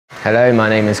Hello, my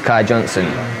name is Kye Johnson.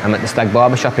 I'm at the Stag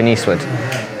Barbershop in Eastwood.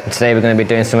 And today we're going to be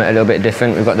doing something a little bit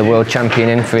different. We've got the world champion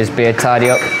in for his beard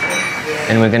tidy up,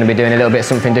 and we're going to be doing a little bit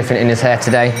something different in his hair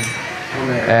today.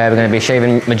 We're going to be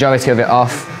shaving majority of it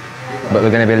off, but we're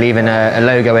going to be leaving a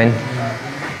logo in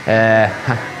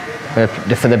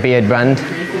for the Beardbrand.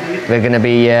 We're going to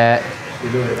be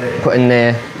putting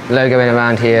the logo in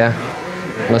around here,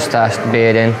 moustache,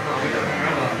 beard in,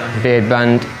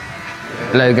 Beardbrand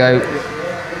logo.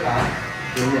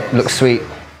 Looks sweet.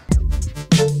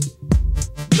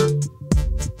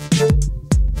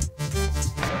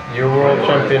 You're world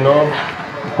champion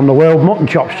now? I'm the world mutton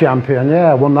chops champion,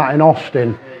 yeah. I won that in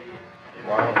Austin.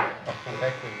 Wow.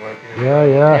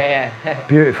 Yeah.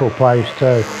 Beautiful place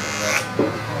too.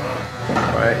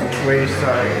 Right, where you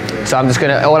starting? So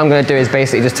all I'm gonna do is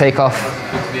basically just take off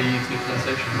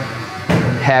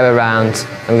hair around.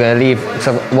 I'm gonna leave,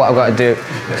 so what I've got to do,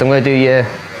 so I'm gonna do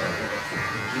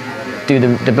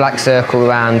the black circle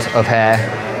round of hair,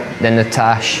 then the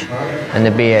tash and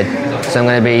the beard. So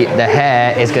the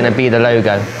hair is gonna be the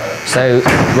logo. So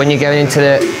when you're going into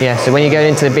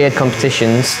the beard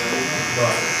competitions,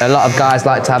 a lot of guys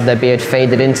like to have their beard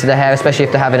faded into the hair, especially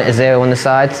if they're having it a zero on the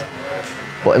sides.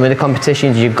 But with the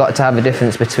competitions, you've got to have a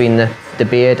difference between the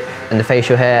beard and the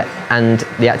facial hair and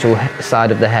the actual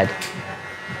side of the head.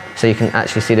 So you can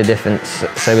actually see the difference.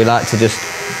 So we like to just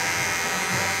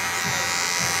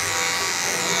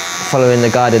follow in the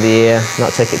guide of the ear,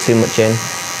 not take it too much in.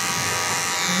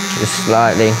 Just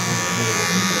slightly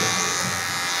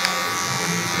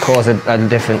cause a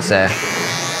difference there.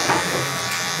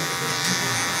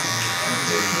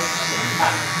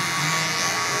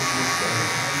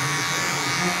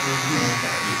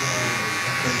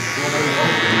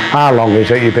 How long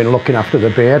is it you've been looking after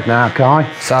the beard now,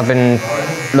 Kye? So I've been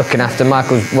looking after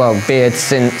Michael's beard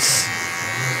since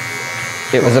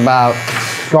it was about...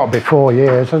 It's got to be 4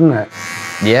 years, hasn't it?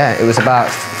 Yeah, it was about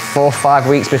 4 or 5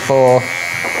 weeks before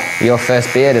your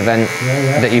first beard event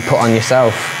that you put on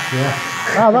yourself. Yeah.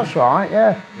 Oh, that's right,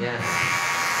 yeah.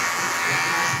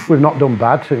 We've not done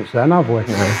bad since then, have we?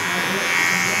 No.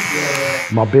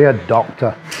 My beard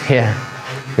doctor. Yeah,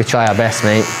 we try our best,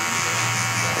 mate.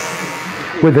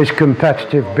 With this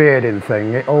competitive bearding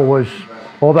thing, it always,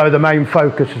 although the main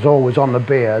focus is always on the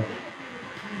beard,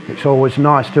 it's always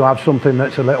nice to have something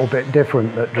that's a little bit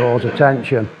different that draws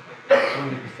attention.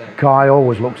 Kye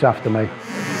always looks after me.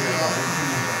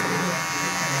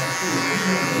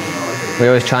 We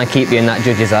always try and keep you in that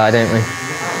judge's eye, don't we?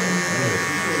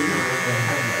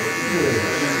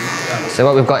 So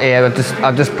what we've got here,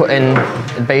 I've just put in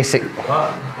a basic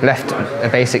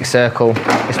circle.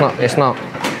 It's not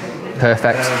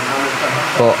perfect,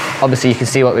 but obviously you can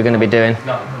see what we're going to be doing.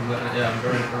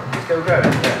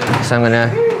 So I'm going to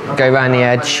go around the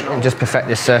edge and just perfect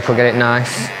this circle, get it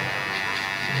nice.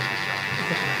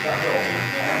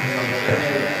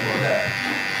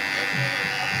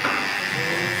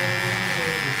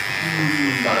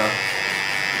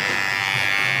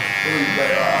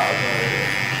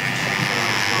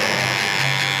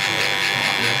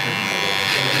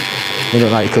 You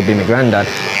look like you could be my granddad.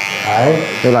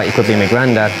 You look like you could be my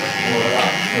granddad.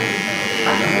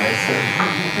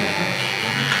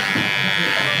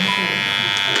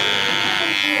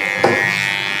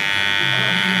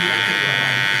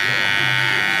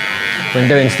 When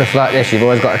doing stuff like this, you've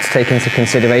always got to take into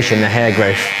consideration the hair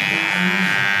growth.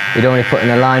 You don't want to put in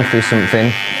a line through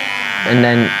something and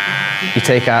then you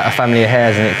take out a family of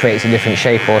hairs and it creates a different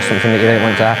shape or something that you don't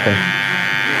want to happen.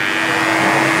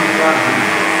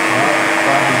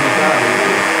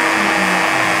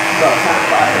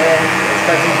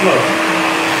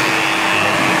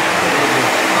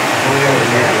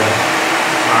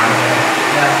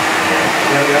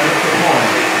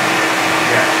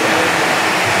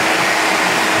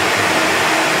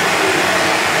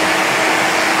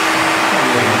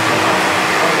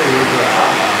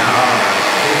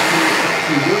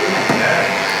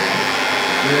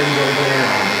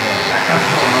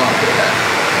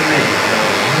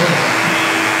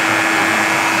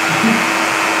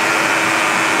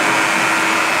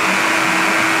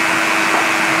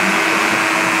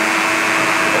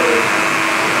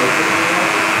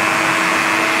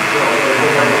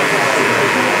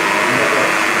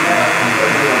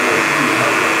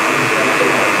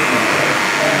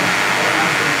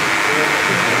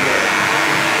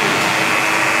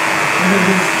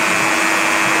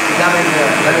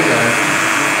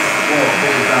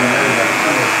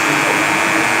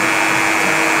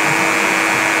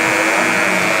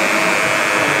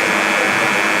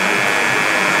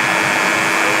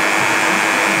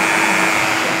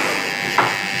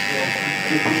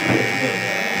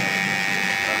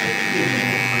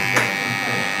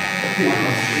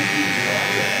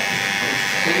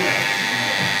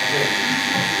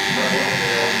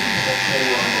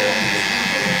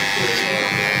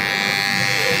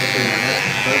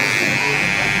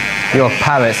 Your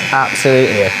parrot's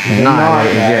absolutely a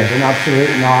nightmare. It's an absolute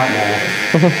nightmare.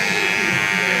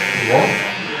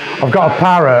 I've got a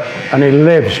parrot and he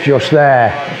lives just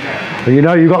there. But you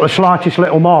know, you've got the slightest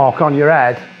little mark on your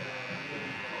head.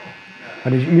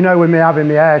 And you know, with me having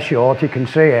my hair short, you can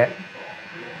see it.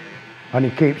 And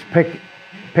he keeps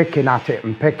picking at it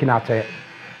and picking at it.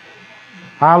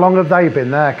 How long have they been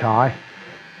there, Kye?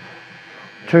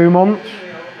 2 months?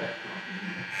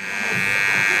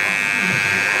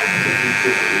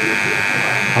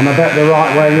 And I bet they're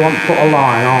right where you want to put a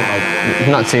line, aren't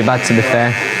they? Not too bad, to be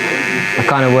fair. I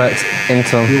kind of worked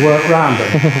into them. You work round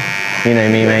them? You know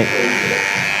me, mate.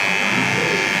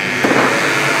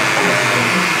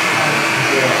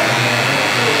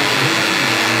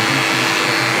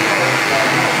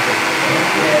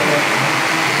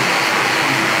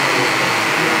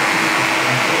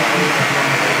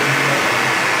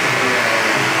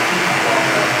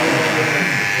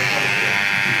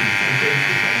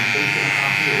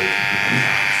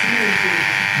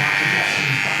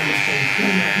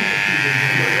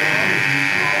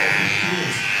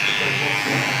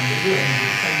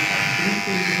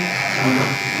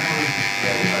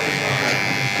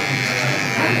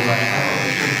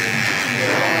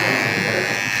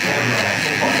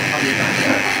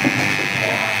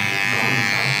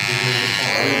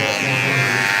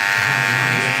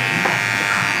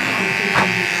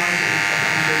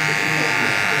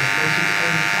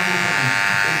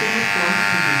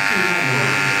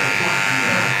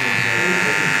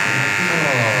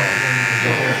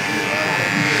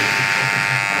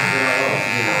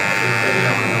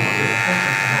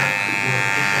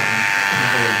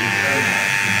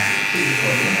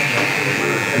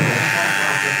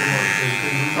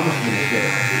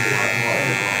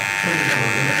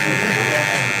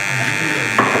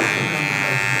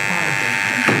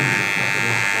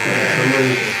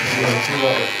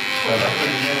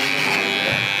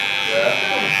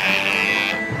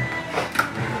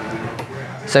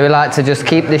 So we like to just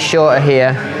keep this shorter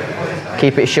here,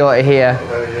 keep it shorter here,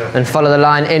 and follow the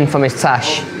line in from his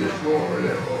tash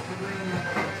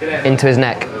into his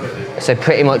neck. So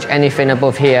pretty much anything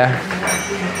above here,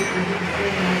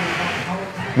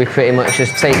 we pretty much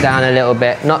just take down a little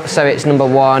bit. Not so it's number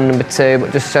 1, number 2,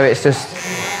 but just so it's just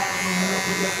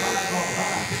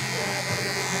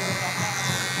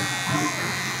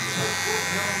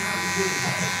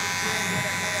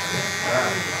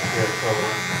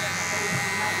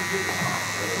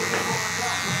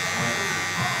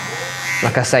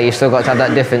like I say, you've still got to have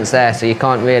that difference there, so you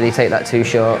can't really take that too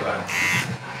short.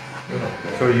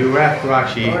 So you have to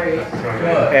actually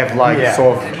have like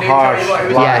sort of harsh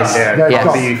lines there. Yes.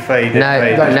 Can't be faded.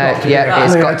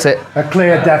 It's got to... A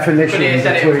clear definition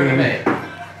between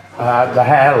the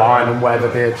hairline and where the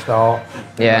beard starts.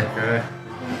 Yeah. Okay.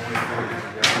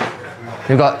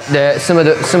 We've got some of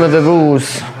the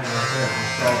rules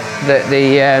that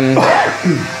the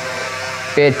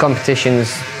beard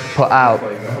competitions put out.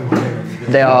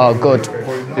 They are good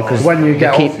because when you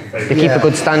get they keep a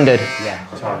good standard.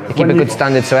 They keep a good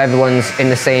standard, so everyone's in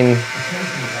the same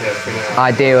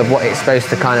idea of what it's supposed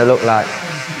to kind of look like.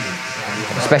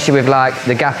 Especially with like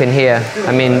the gap in here.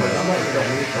 I mean,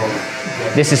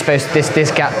 this is supposed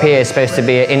this gap here is supposed to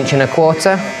be 1.25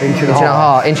 inches,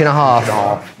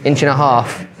 inch and a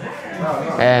half.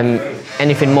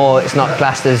 Anything more, it's not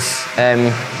classed as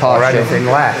partial. Or anything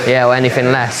less. Yeah, or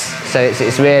anything less. So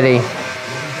it's really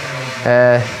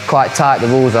quite tight, the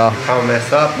rules are. Can't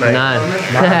mess up, mate. No.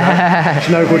 It's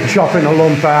no good chopping a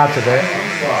lump out of it.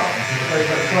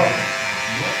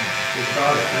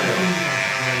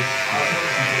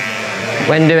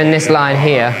 When doing this line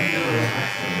here,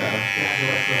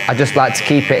 I just like to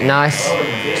keep it nice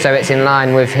so it's in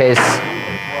line with his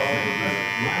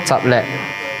top lip.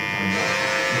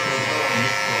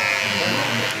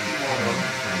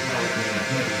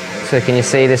 So can you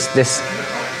see this?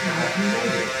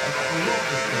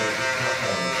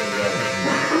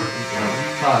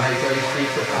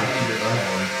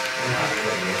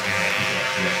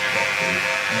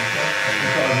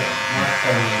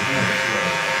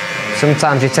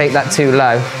 Sometimes you take that too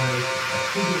low,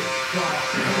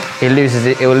 he loses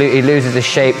it. He loses the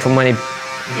shape from when he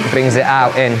brings it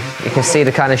out in. You can see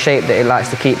the kind of shape that he likes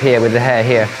to keep here with the hair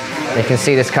here. And you can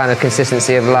see this kind of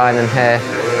consistency of line and hair.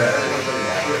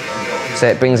 So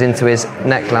it brings into his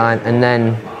neckline and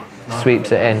then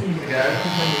sweeps it in.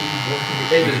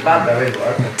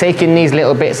 taking these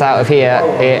little bits out of here,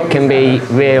 it can be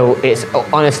real. It's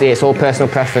honestly, it's all personal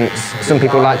preference. Some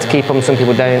people like to keep them, some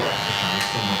people don't.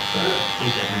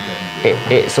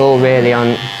 It's all really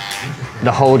on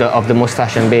the holder of the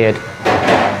moustache and beard,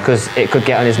 because it could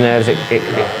get on his nerves.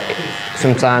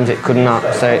 Sometimes it could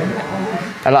not. So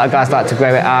a lot of guys like to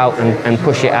grow it out and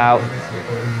push it out.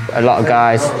 A lot of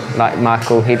guys, like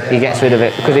Michael, he gets rid of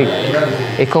it because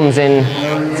he comes in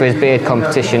for his beard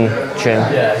competition trim.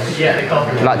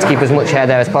 We like to keep as much hair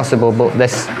there as possible, but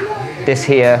this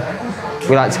here,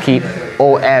 we like to keep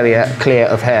all area clear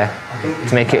of hair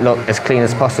to make it look as clean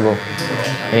as possible.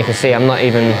 And you can see I'm not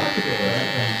even,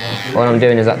 all I'm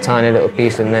doing is that tiny little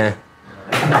piece in there.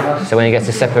 So when you get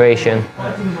to separation,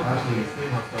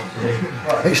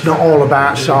 it's not all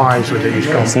about size with these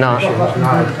competitions. It's not.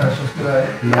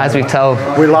 No. As we tell,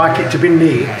 we like it to be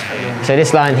neat. So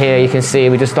this line here, you can see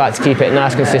we just like to keep it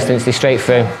nice consistency straight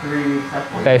through,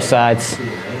 both sides.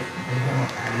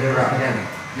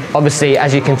 Obviously,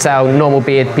 as you can tell, normal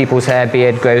people's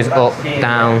beard grows up,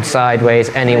 down, sideways,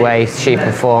 any way, shape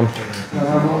and form.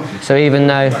 So even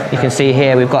though you can see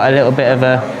here we've got a little bit of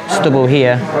a stubble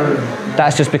here,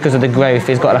 that's just because of the growth.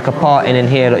 He's got like a parting in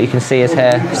here, look, you can see his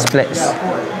hair splits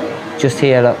just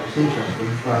here, look,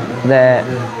 there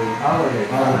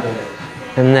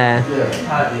and there.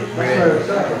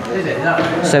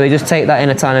 So we just take that in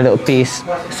a tiny little piece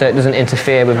so it doesn't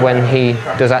interfere with when he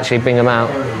does actually bring them out.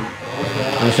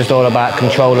 And it's just all about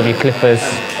control of your clippers,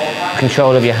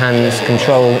 control of your hands,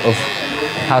 control of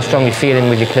how strong you're feeling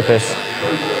with your clippers.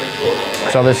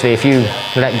 So obviously if you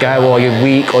let go or you're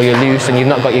weak or you're loose and you've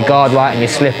not got your guard right and you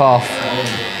slip off,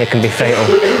 it can be fatal.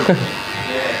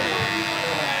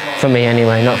 For me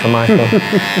anyway, not for Michael.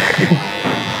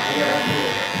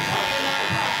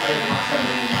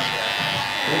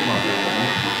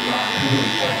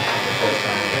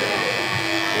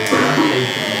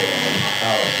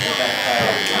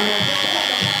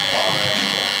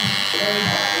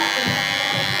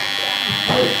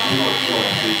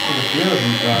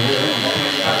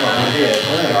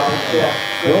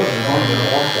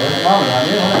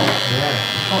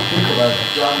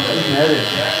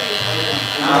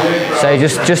 So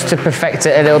just to perfect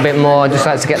it a little bit more, just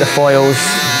like to get the foils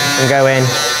and go in.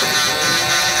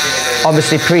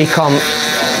 Obviously pre-comp,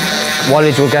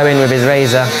 Wallage will go in with his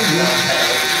razor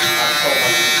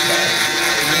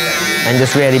and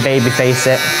just really baby face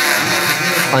it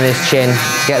on his chin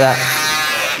to get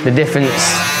the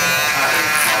difference.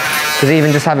 Because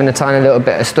even just having a tiny little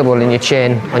bit of stubble in your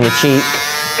chin, on your cheek,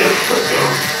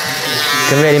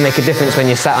 can really make a difference when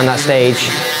you're sat on that stage.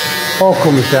 All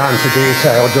comes down to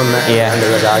detail, doesn't it? Yeah. At the end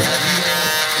of the day.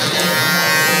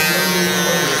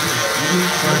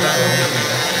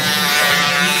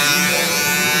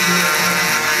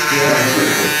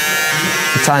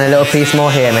 A tiny little piece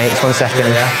more here, mate. Just 1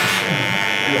 second.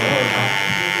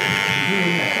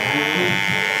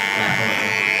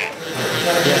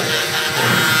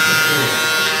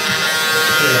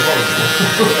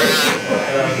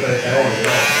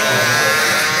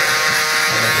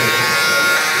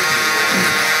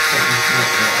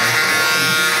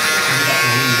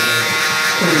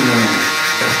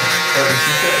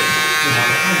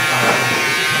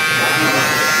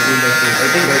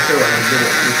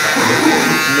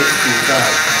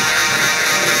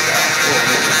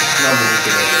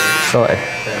 Sorted.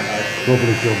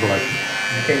 Lovely jubbly.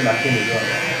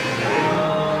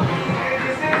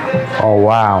 Oh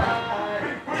wow.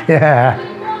 Yeah.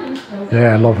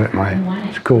 Yeah, I love it, mate.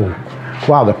 It's cool.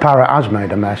 Wow, the parrot has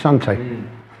made a mess, hasn't he?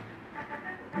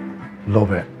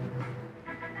 Love it.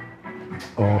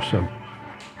 Awesome.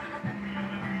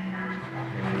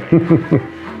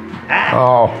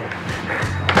 Oh,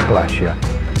 bless you.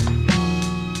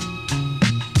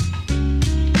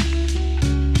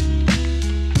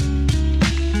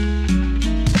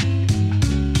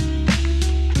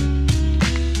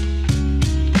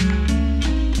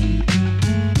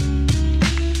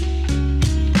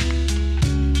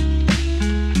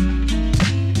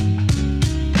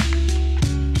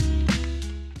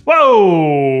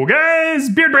 Whoa, guys,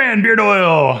 Beardbrand beard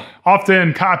oil.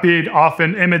 Often copied,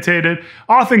 often imitated,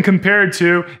 often compared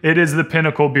to. It is the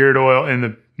pinnacle beard oil in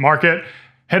the market.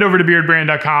 Head over to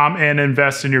beardbrand.com and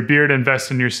invest in your beard,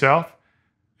 invest in yourself,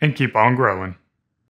 and keep on growing.